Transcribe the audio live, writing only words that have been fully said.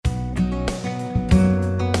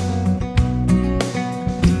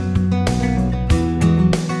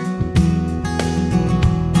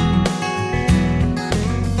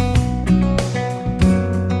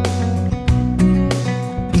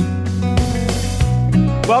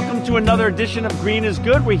Welcome to another edition of Green is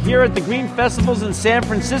Good. We're here at the Green Festivals in San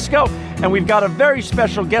Francisco, and we've got a very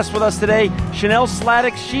special guest with us today, Chanelle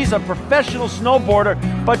Sladics. She's a professional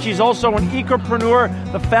snowboarder, but she's also an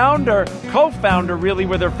ecopreneur, the founder, co-founder really,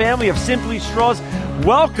 with her family of Simply Straws.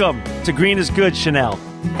 Welcome to Green is Good, Chanelle.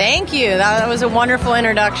 Thank you. That was a wonderful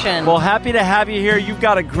introduction. Well, happy to have you here. You've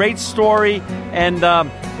got a great story. And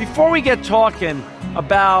before we get talking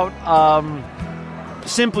about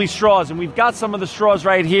Simply Straws, and we've got some of the straws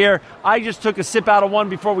right here. I just took a sip out of one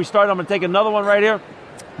before we started. I'm going to take another one right here.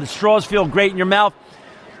 The straws feel great in your mouth.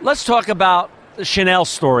 Let's talk about the Chanelle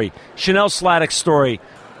story, Chanelle Sladics' story.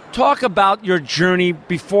 Talk about your journey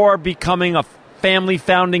before becoming a family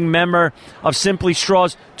founding member of Simply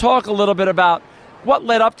Straws. Talk a little bit about what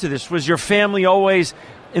led up to this. Was your family always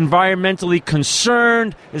environmentally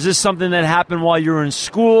concerned? Is this something that happened while you were in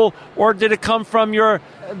school? Or did it come from your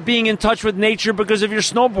being in touch with nature because of your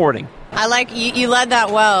snowboarding? I like you led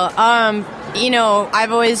that well.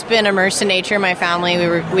 I've always been immersed in nature. My family,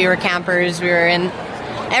 we were campers. We were in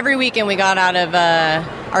every weekend. We got out of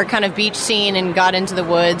our kind of beach scene and got into the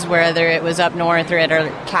woods, whether it was up north or at our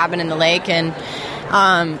cabin in the lake. And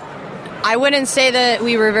I wouldn't say that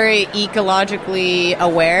we were very ecologically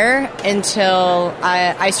aware until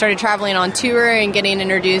I started traveling on tour and getting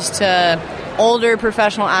introduced to older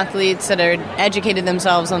professional athletes that had educated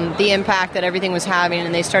themselves on the impact that everything was having,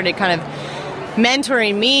 and they started kind of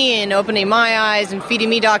mentoring me and opening my eyes and feeding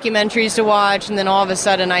me documentaries to watch. And then all of a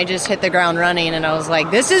sudden I just hit the ground running, and I was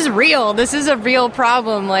like, this is real. This is a real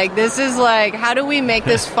problem. Like, this is like, how do we make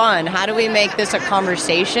this fun? How do we make this a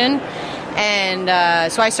conversation?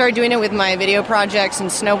 And so I started doing it with my video projects and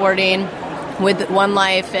snowboarding with One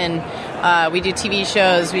Life, and we do TV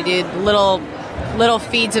shows. We did little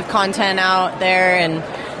feeds of content out there, and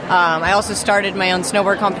I also started my own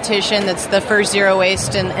snowboard competition that's the first zero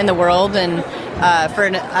waste in the world, and for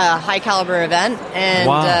a high caliber event,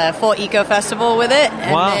 and full eco festival with it.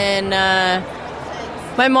 And then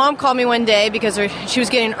my mom called me one day because she was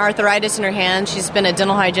getting arthritis in her hand. She's been a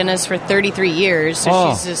dental hygienist for 33 years, so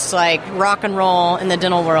she's just like rock and roll in the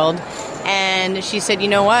dental world. And she said, you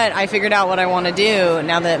know what, I figured out what I want to do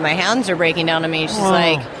now that my hands are breaking down on me. She's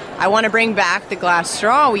like, I want to bring back the glass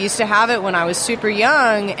straw. We used to have it when I was super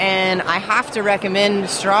young, and I have to recommend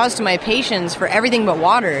straws to my patients for everything but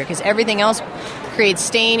water, because everything else creates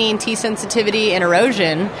staining, teeth sensitivity, and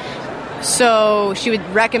erosion. So she would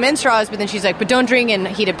recommend straws, but then she's like, but don't drink in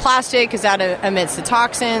heated plastic because that emits the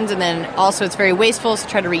toxins, and then also it's very wasteful, so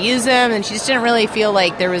try to reuse them. And she just didn't really feel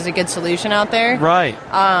like there was a good solution out there. Right.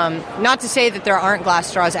 Not to say that there aren't glass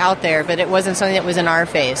straws out there, but it wasn't something that was in our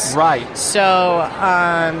face. Right.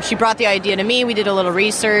 So she brought the idea to me. We did a little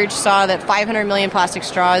research, saw that 500 million plastic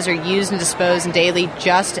straws are used and disposed daily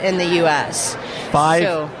just in the U.S.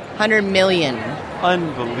 500 million.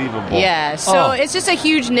 Unbelievable. Yeah, so it's just a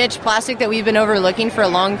huge niche plastic that we've been overlooking for a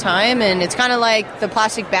long time, and it's kind of like the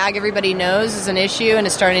plastic bag everybody knows is an issue and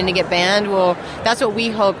it's starting to get banned. Well, that's what we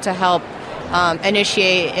hope to help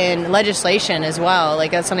initiate in legislation as well.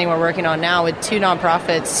 Like, that's something we're working on now with two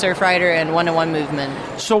nonprofits, Surfrider and One to One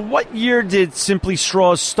Movement. So what year did Simply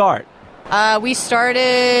Straws start? We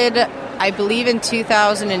started, I believe, in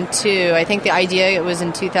 2002. I think the idea was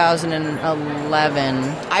in 2011.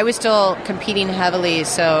 I was still competing heavily,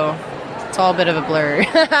 so it's all a bit of a blur.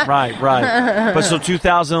 Right. But so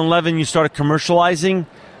 2011, you started commercializing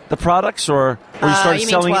the products, or you started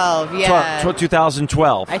selling? 2012, yeah.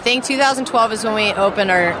 2012. I think 2012 is when we opened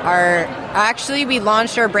actually, we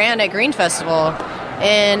launched our brand at Green Festival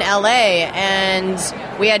in LA, and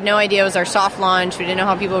we had no idea it was our soft launch. We didn't know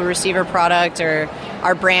how people would receive our product or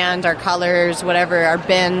our brand, our colors, whatever, our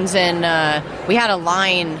bins, and we had a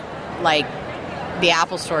line like the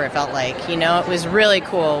Apple Store, it felt like. You know, it was really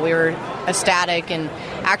cool. We were ecstatic, and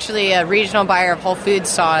actually a regional buyer of Whole Foods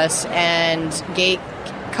saw us and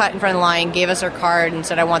cut in front of the line, gave us our card, and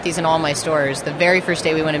said, I want these in all my stores, the very first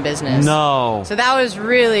day we went in business. No. So that was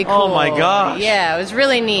really cool. Oh my gosh. Yeah, it was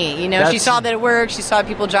really neat. You know, she saw that it worked. She saw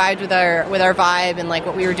people jived with our vibe and like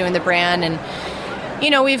what we were doing, the brand. And, you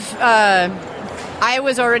know, I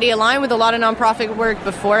was already aligned with a lot of nonprofit work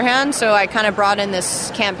beforehand, so I kind of brought in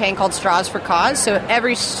this campaign called Straws for Cause. So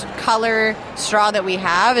every color straw that we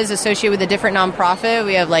have is associated with a different nonprofit.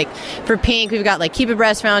 We have, like, for pink, we've got, like, Keep It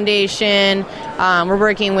Breast Foundation. We're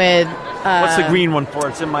working with... what's the green one for?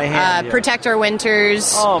 It's in my hand. Protect Our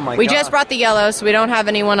Winters. Oh, my God. We just brought the yellow, so we don't have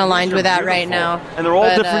anyone aligned with that right now. And they're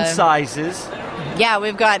all different sizes. Yeah,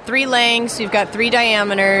 we've got 3 lengths, we've got 3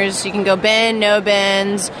 diameters. You can go bin, no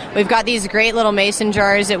bins. We've got these great little mason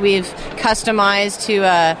jars that we've customized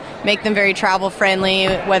to make them very travel friendly,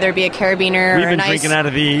 whether it be a carabiner or a nice drinking out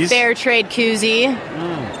of these. fair trade koozie.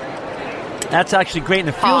 That's actually great, and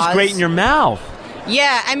it feels great in your mouth.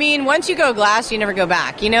 Yeah, I mean, once you go glass, you never go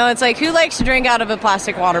back. You know, it's like, who likes to drink out of a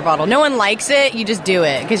plastic water bottle? No one likes it. You just do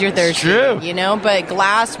it because you're thirsty. True. You know, but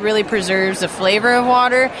glass really preserves the flavor of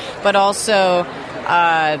water, but also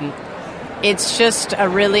it's just a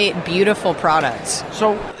really beautiful product.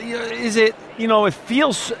 So is it, it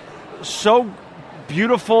feels so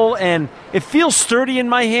beautiful, and it feels sturdy in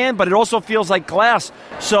my hand, but it also feels like glass.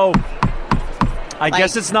 So I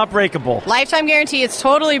guess it's not breakable. Lifetime guarantee, it's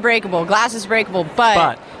totally breakable. Glass is breakable,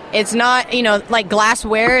 but it's not, like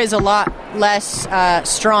glassware is a lot less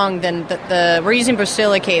strong than we're using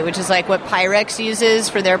borosilicate, which is like what Pyrex uses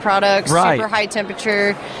for their products. Right. Super high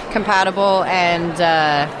temperature compatible, and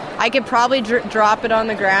I could probably drop it on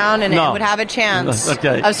the ground and it would have a chance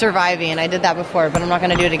of surviving. I did that before, but I'm not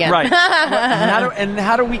going to do it again. Right. and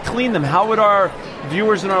how do we clean them? How would our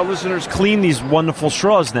viewers and our listeners clean these wonderful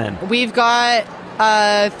straws then? We've got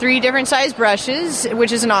 3 different size brushes,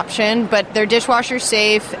 which is an option, but they're dishwasher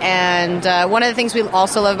safe. And one of the things we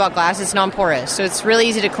also love about glass is non-porous, so it's really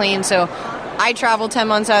easy to clean. So I travel 10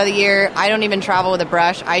 months out of the year. I don't even travel with a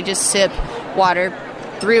brush. I just sip water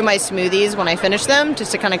through my smoothies when I finish them,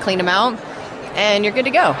 just to kind of clean them out, and you're good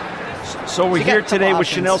to go. So we're here today with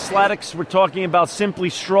Chanelle Sladics. We're talking about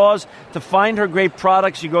Simply Straws. To find her great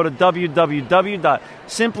products, you go to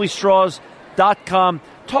www.simplystraws.com.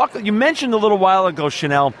 You mentioned a little while ago,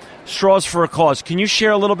 Chanelle, Straws for a Cause. Can you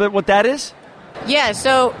share a little bit what that is? Yeah,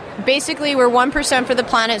 so basically we're 1% for the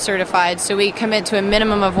planet certified, so we commit to a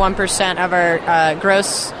minimum of 1% of our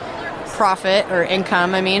gross profit or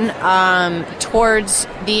income, towards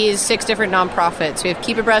these 6 different nonprofits. We have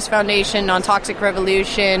Keep Abreast Foundation, Non-Toxic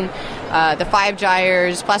Revolution, the 5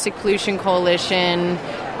 Gyres, Plastic Pollution Coalition,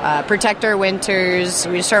 Protect Our Winters.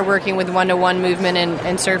 We started working with One-to-One Movement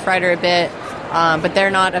and Surfrider a bit, but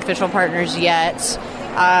they're not official partners yet.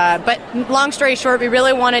 But long story short, we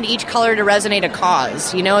really wanted each color to resonate a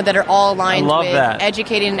cause, that are all aligned with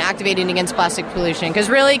educating and activating against plastic pollution. Because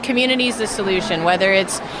really, community is the solution. Whether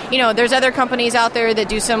it's, there's other companies out there that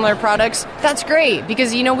do similar products, that's great.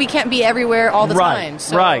 Because, we can't be everywhere all the time.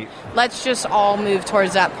 So let's just all move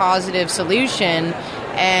towards that positive solution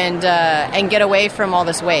and get away from all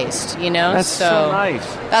this waste, That's so nice.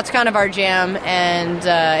 That's kind of our jam, and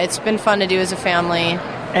it's been fun to do as a family.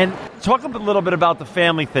 And talk a little bit about the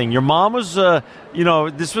family thing. Your mom was,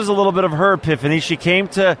 this was a little bit of her epiphany. She came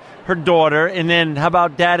to her daughter, and then how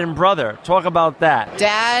about dad and brother? Talk about that.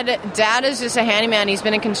 Dad is just a handyman. He's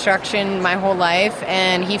been in construction my whole life,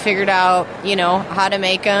 and he figured out, how to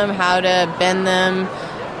make them, how to bend them,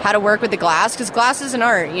 how to work with the glass, because glass is an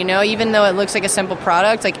art, even though it looks like a simple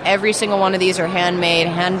product, like every single one of these are handmade,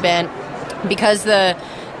 hand-bent, because the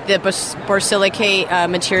borosilicate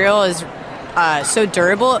material is so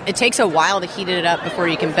durable. It takes a while to heat it up before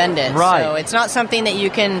you can bend it. Right. So it's not something that you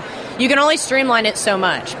can only streamline it so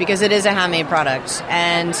much because it is a handmade product.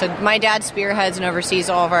 And so my dad spearheads and oversees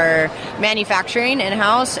all of our manufacturing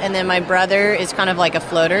in-house, and then my brother is kind of like a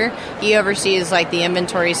floater. He oversees like the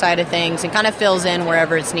inventory side of things and kind of fills in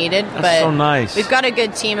wherever it's needed. That's so nice. We've got a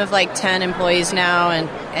good team of like 10 employees now, and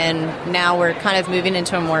now we're kind of moving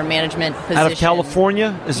into a more management position. Out of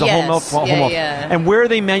California is the home milk. Yeah. And where are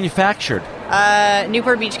they manufactured?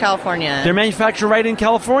 Newport Beach, California. They're manufactured right in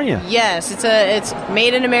California. Yes, it's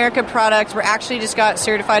made in America product. We're actually just got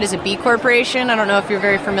certified as a B Corporation. I don't know if you're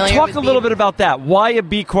very familiar. Talk a little bit about that. Why a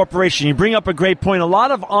B Corporation? You bring up a great point. A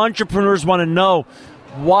lot of entrepreneurs want to know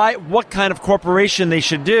what kind of corporation they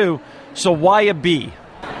should do. So why a B?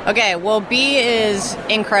 Okay, well, B is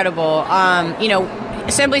incredible.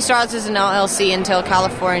 Simply Straws is an LLC until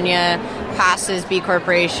California passes B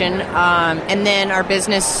Corporation, and then our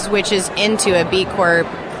business switches into a B Corp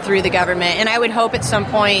through the government. And I would hope at some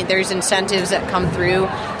point there's incentives that come through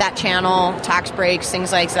that channel, tax breaks,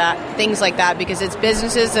 things like that, because it's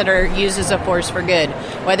businesses that are used as a force for good,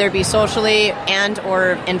 whether it be socially and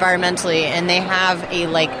or environmentally. And they have a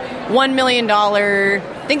 $1 million, I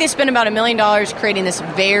think they spend about $1 million creating this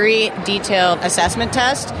very detailed assessment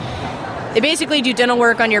test. They basically do dental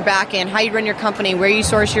work on your back end, how you run your company, where you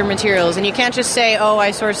source your materials. And you can't just say, oh,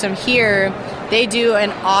 I source them here. They do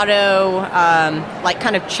an auto,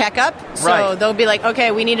 kind of checkup. So they'll be like,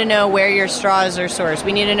 okay, we need to know where your straws are sourced.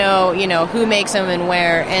 We need to know, who makes them and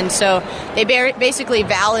where. And so they basically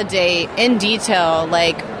validate in detail,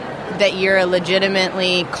 that you're a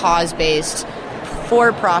legitimately cause-based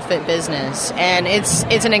for-profit business, and it's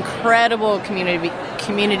an incredible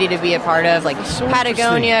community to be a part of, so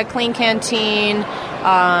Patagonia, Clean Canteen,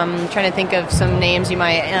 trying to think of some names you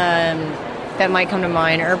might that might come to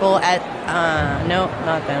mind. Herbal no,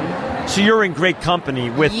 not them. So you're in great company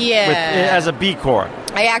with as a B Corp.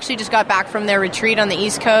 I actually just got back from their retreat on the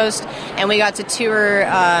East Coast, and we got to tour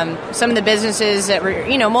some of the businesses that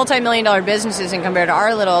were, multi-million-dollar businesses, and compared to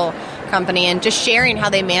our little company, and just sharing how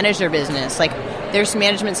they manage their business. Like, there's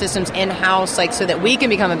management systems in-house, like, so that we can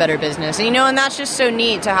become a better business. And, and that's just so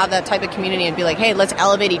neat to have that type of community and be like, hey, let's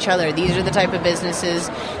elevate each other. These are the type of businesses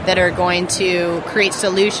that are going to create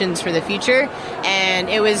solutions for the future. And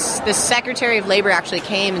it was the Secretary of Labor actually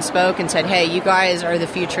came and spoke and said, hey, you guys are the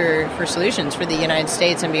future for solutions for the United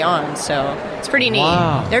States and beyond. So it's pretty neat.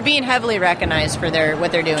 Wow. They're being heavily recognized for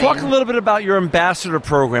what they're doing. Talk a little bit about your ambassador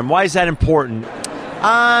program. Why is that important?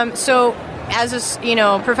 So as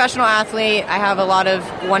a professional athlete, I have a lot of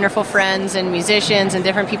wonderful friends and musicians and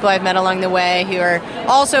different people I've met along the way who are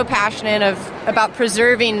also passionate about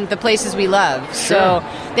preserving the places we love. Sure.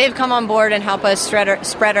 So they've come on board and help us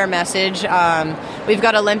spread our message. We've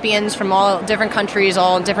got Olympians from all different countries,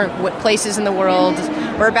 all different places in the world.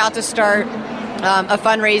 We're about to start a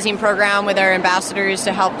fundraising program with our ambassadors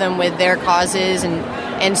to help them with their causes and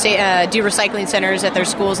do recycling centers at their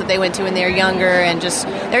schools that they went to when they were younger. And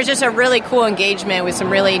there's just a really cool engagement with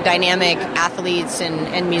some really dynamic athletes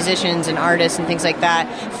and musicians and artists and things like that.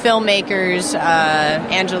 Filmmakers,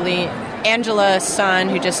 Angela's son,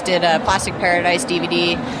 who just did a Plastic Paradise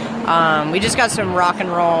DVD. We just got some rock and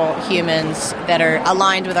roll humans that are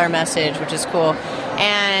aligned with our message, which is cool.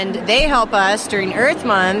 And they help us during Earth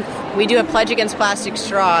Month. We do a pledge against plastic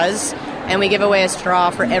straws, and we give away a straw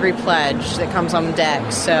for every pledge that comes on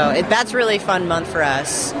deck. So that's really fun month for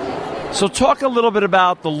us. So talk a little bit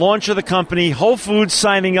about the launch of the company, Whole Foods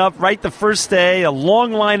signing up right the first day, a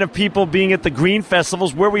long line of people being at the Green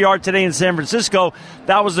Festivals, where we are today in San Francisco.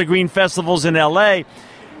 That was the Green Festivals in L.A.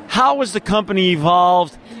 How has the company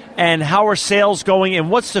evolved, and how are sales going, and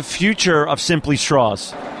what's the future of Simply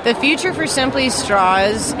Straws? The future for Simply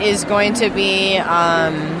Straws is going to be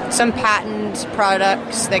some patent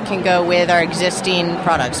products that can go with our existing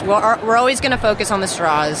products. We're always going to focus on the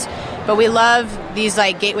straws, but we love these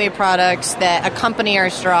like gateway products that accompany our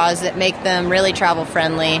straws that make them really travel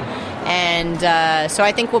friendly. And so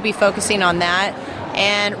I think we'll be focusing on that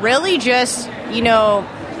and really just,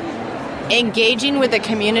 engaging with the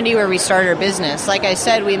community where we started our business. Like I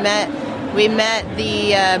said, we met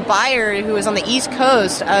the buyer who was on the East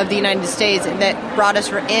Coast of the United States that brought us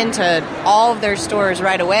into all of their stores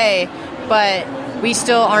right away, but we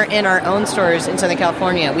still aren't in our own stores in Southern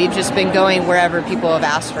California. We've just been going wherever people have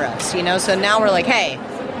asked for us, So now we're like, hey,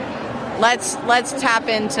 let's tap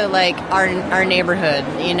into like our neighborhood,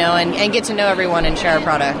 and get to know everyone and share our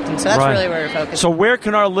product. And so that's really where we're focused. So where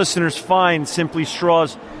can our listeners find Simply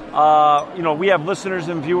Straws? We have listeners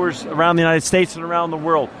and viewers around the United States and around the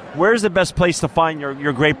world. Where's the best place to find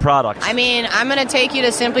your great products? I mean, I'm going to take you to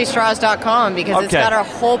simplystraws.com because It's got our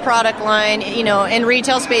whole product line. In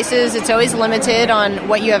retail spaces, it's always limited on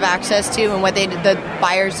what you have access to and what the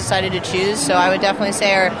buyers decided to choose. So I would definitely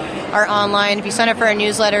say our online. If you sign up for our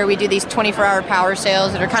newsletter, we do these 24-hour power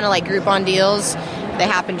sales that are kind of like Groupon deals. They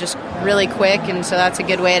happen just really quick, and so that's a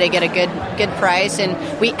good way to get a good price.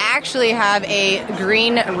 And we actually have a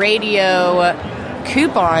Green Radio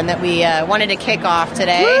coupon that we wanted to kick off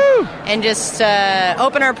today. Woo! And just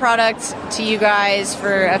open our product to you guys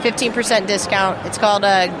for a 15% discount. It's called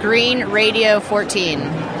Green Radio 14.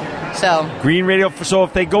 So Green Radio. So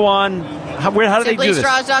if they go on, how do they do this?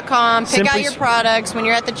 Simplystraws.com. Pick out your products. When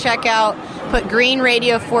you're at the checkout, put Green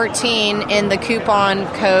Radio 14 in the coupon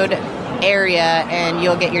code area and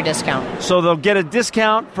you'll get your discount. So they'll get a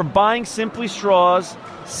discount for buying Simply Straws,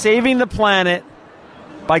 saving the planet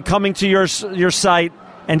by coming to your site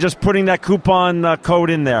and just putting that coupon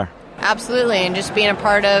code in there. Absolutely, and just being a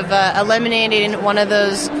part of eliminating one of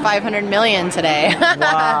those 500 million today.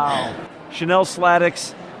 Wow. Chanelle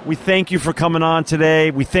Sladics, we thank you for coming on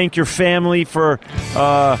today. We thank your family for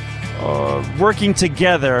working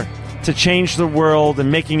together to change the world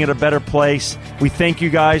and making it a better place. We thank you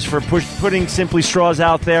guys for putting Simply Straws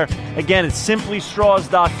out there. Again, it's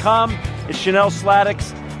simplystraws.com. It's Chanelle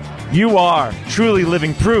Sladics. You are truly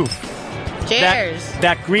living proof. Cheers.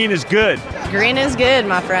 That green is good. Green is good,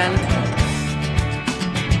 my friend.